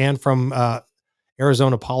reporters and from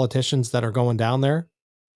Arizona politicians that are going down there.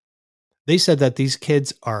 They said that these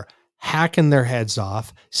kids are hacking their heads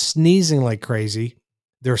off, sneezing like crazy.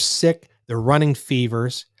 They're sick. They're running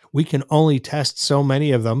fevers. We can only test so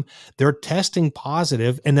many of them. They're testing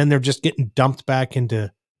positive, and then they're just getting dumped back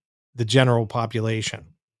into the general population.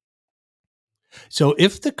 So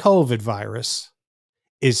if the COVID virus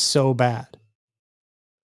is so bad,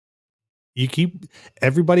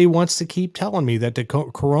 everybody wants to keep telling me that the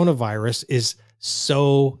coronavirus is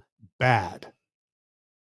so bad.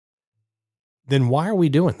 Then why are we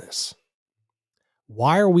doing this?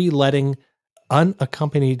 Why are we letting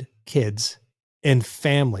unaccompanied kids and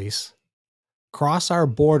families cross our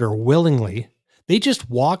border willingly? They just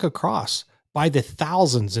walk across by the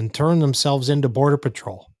thousands and turn themselves into Border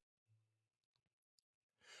Patrol.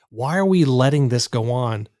 Why are we letting this go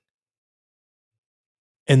on?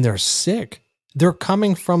 And they're sick. They're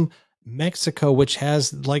coming from Mexico, which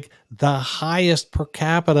has like the highest per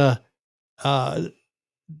capita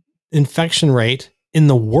infection rate in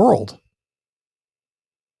the world.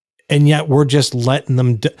 And yet we're just letting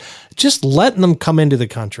them come into the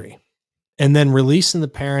country. and then releasing the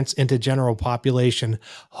parents into general population,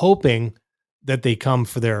 hoping that they come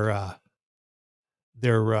for their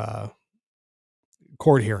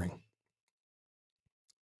court hearing.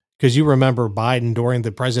 Because you remember Biden during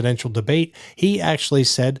the presidential debate, he actually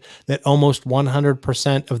said that almost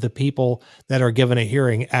 100% of the people that are given a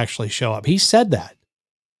hearing actually show up. He said that.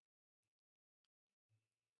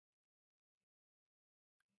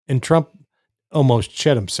 And Trump almost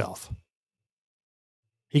shit himself.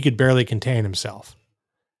 He could barely contain himself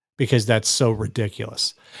because that's so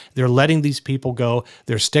ridiculous. They're letting these people go.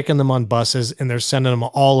 They're sticking them on buses and they're sending them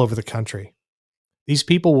all over the country. These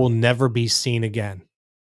people will never be seen again.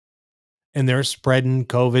 And they're spreading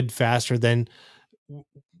COVID faster than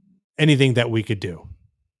anything that we could do.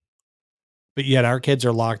 But yet our kids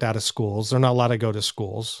are locked out of schools. They're not allowed to go to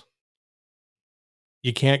schools.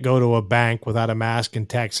 You can't go to a bank without a mask in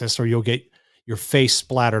Texas, or you'll get your face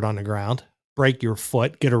splattered on the ground, break your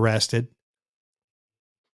foot, get arrested.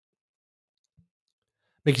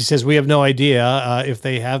 Mickey says, we have no idea if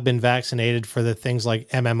they have been vaccinated for the things like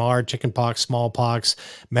MMR, chickenpox, smallpox,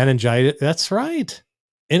 meningitis. That's right.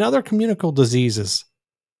 And other communicable diseases.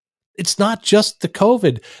 It's not just the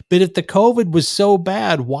COVID, but if the COVID was so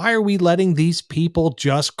bad, why are we letting these people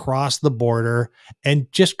just cross the border and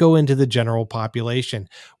just go into the general population?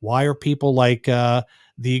 Why are people like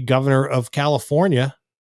the governor of California,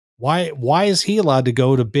 why is he allowed to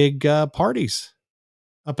go to big parties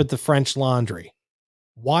up at the French Laundry?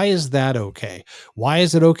 Why is that okay? Why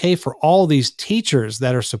is it okay for all these teachers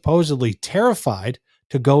that are supposedly terrified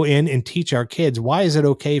to go in and teach our kids? Why is it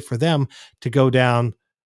okay for them to go down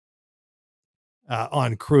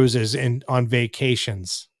on cruises and on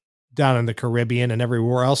vacations down in the Caribbean and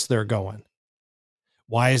everywhere else they're going?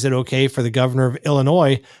 Why is it okay for the governor of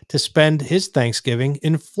Illinois to spend his Thanksgiving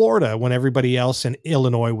in Florida when everybody else in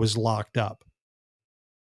Illinois was locked up?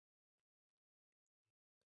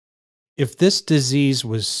 If this disease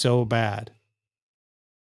was so bad,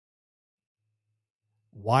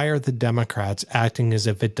 why are the Democrats acting as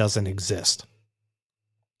if it doesn't exist?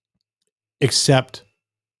 Except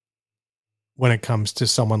when it comes to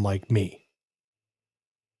someone like me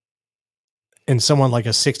and someone like a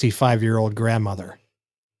 65-year-old grandmother.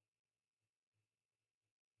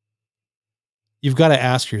 You've got to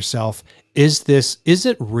ask yourself, is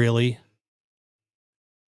it really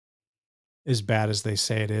as bad as they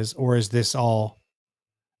say it is, or is this all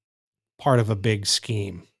part of a big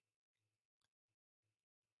scheme?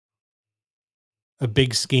 A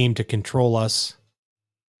big scheme to control us,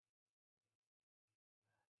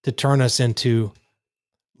 to turn us into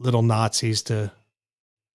little Nazis, to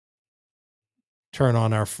turn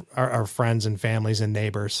on our friends and families and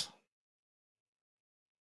neighbors.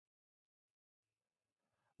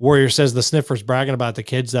 Warrior says the sniffer's bragging about the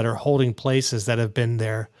kids that are holding places that have been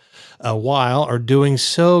there a while are doing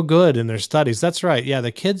so good in their studies. That's right. Yeah,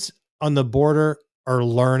 the kids on the border are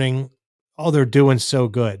learning. Oh, they're doing so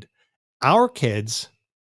good. Our kids,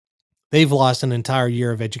 they've lost an entire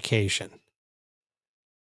year of education.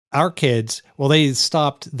 Our kids, well, they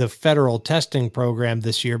stopped the federal testing program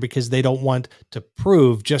this year because they don't want to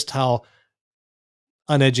prove just how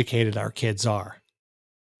uneducated our kids are.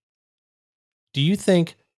 Do you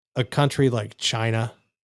think a country like China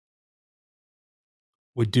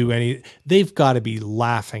would do any? They've got to be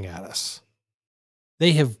laughing at us.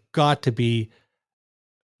 They have got to be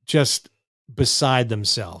just beside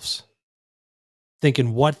themselves,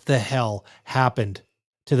 thinking, what the hell happened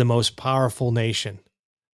to the most powerful nation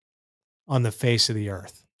on the face of the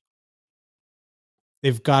earth?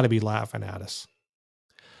 They've got to be laughing at us.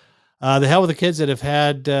 The hell with the kids that have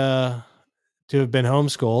had to have been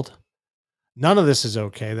homeschooled. None of this is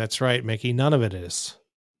okay. That's right, Mickey. None of it is.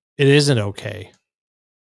 It isn't okay.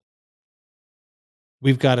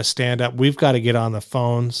 We've got to stand up. We've got to get on the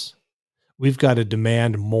phones. We've got to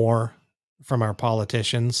demand more from our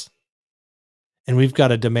politicians. And we've got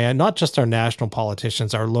to demand not just our national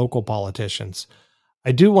politicians, our local politicians.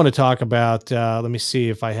 I do want to talk about, let me see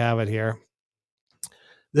if I have it here.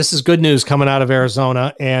 This is good news coming out of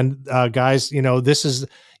Arizona. And guys, you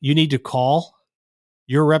need to call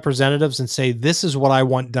your representatives and say, this is what I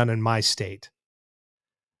want done in my state.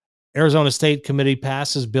 Arizona State Committee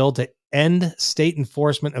passes bill to end state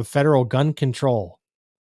enforcement of federal gun control,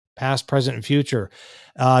 past, present, and future.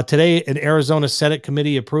 Today, an Arizona Senate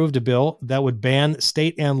committee approved a bill that would ban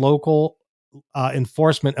state and local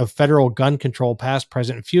enforcement of federal gun control, past,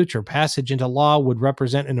 present, and future. Passage into law would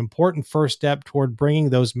represent an important first step toward bringing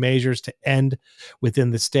those measures to end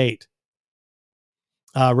within the state.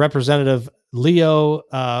 Representative Leo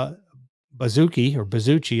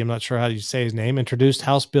Bazzucchi, I'm not sure how you say his name, introduced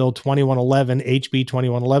House Bill 2111, HB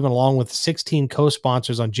 2111, along with 16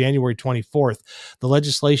 co-sponsors on January 24th. The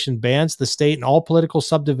legislation bans the state and all political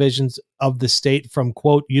subdivisions of the state from,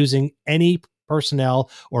 quote, using any personnel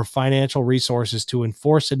or financial resources to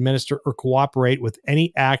enforce, administer, or cooperate with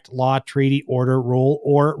any act, law, treaty, order, rule,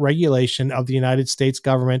 or regulation of the United States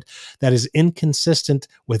government that is inconsistent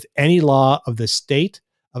with any law of the state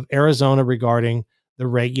of Arizona regarding the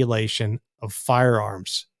regulation of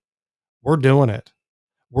firearms. We're doing it.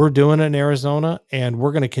 We're doing it in Arizona, and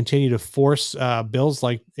we're going to continue to force bills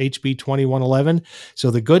like HB 2111. So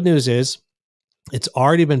the good news is it's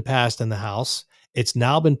already been passed in the House. It's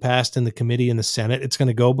now been passed in the committee in the Senate. It's going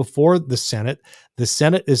to go before the Senate. The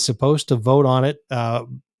Senate is supposed to vote on it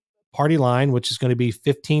party line, which is going to be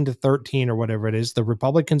 15-13 or whatever it is. The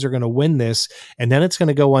Republicans are going to win this, and then it's going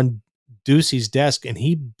to go on Ducey's desk, and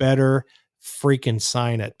he better freaking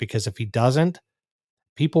sign it, because if he doesn't,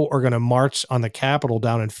 people are going to march on the Capitol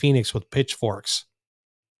down in Phoenix with pitchforks,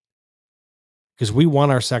 because we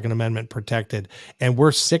want our Second Amendment protected, and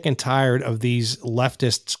we're sick and tired of these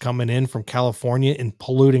leftists coming in from California and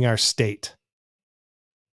polluting our state.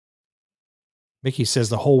 Mickey says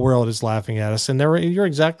the whole world is laughing at us, and you're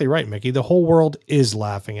exactly right, Mickey. The whole world is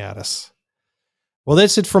laughing at us. Well,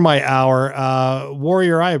 that's it for my hour.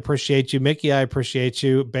 Warrior, I appreciate you. Mickey, I appreciate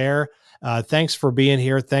you. Bear, thanks for being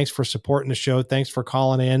here. Thanks for supporting the show. Thanks for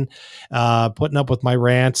calling in, putting up with my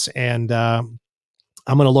rants, and I'm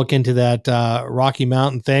going to look into that Rocky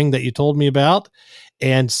Mountain thing that you told me about,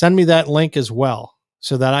 and send me that link as well,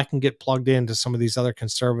 so that I can get plugged into some of these other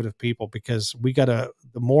conservative people, because the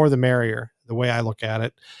more the merrier, the way I look at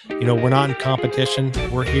it. You know, we're not in competition.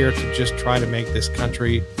 We're here to just try to make this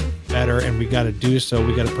country better, and we got to do so.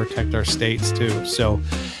 We got to protect our states too. So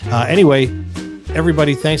anyway,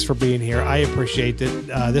 everybody, thanks for being here. I appreciate it.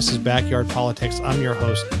 This is Backyard Politics. I'm your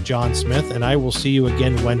host, John Smith, and I will see you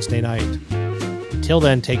again Wednesday night. Till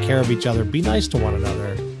then, take care of each other, be nice to one another,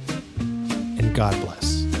 and God bless.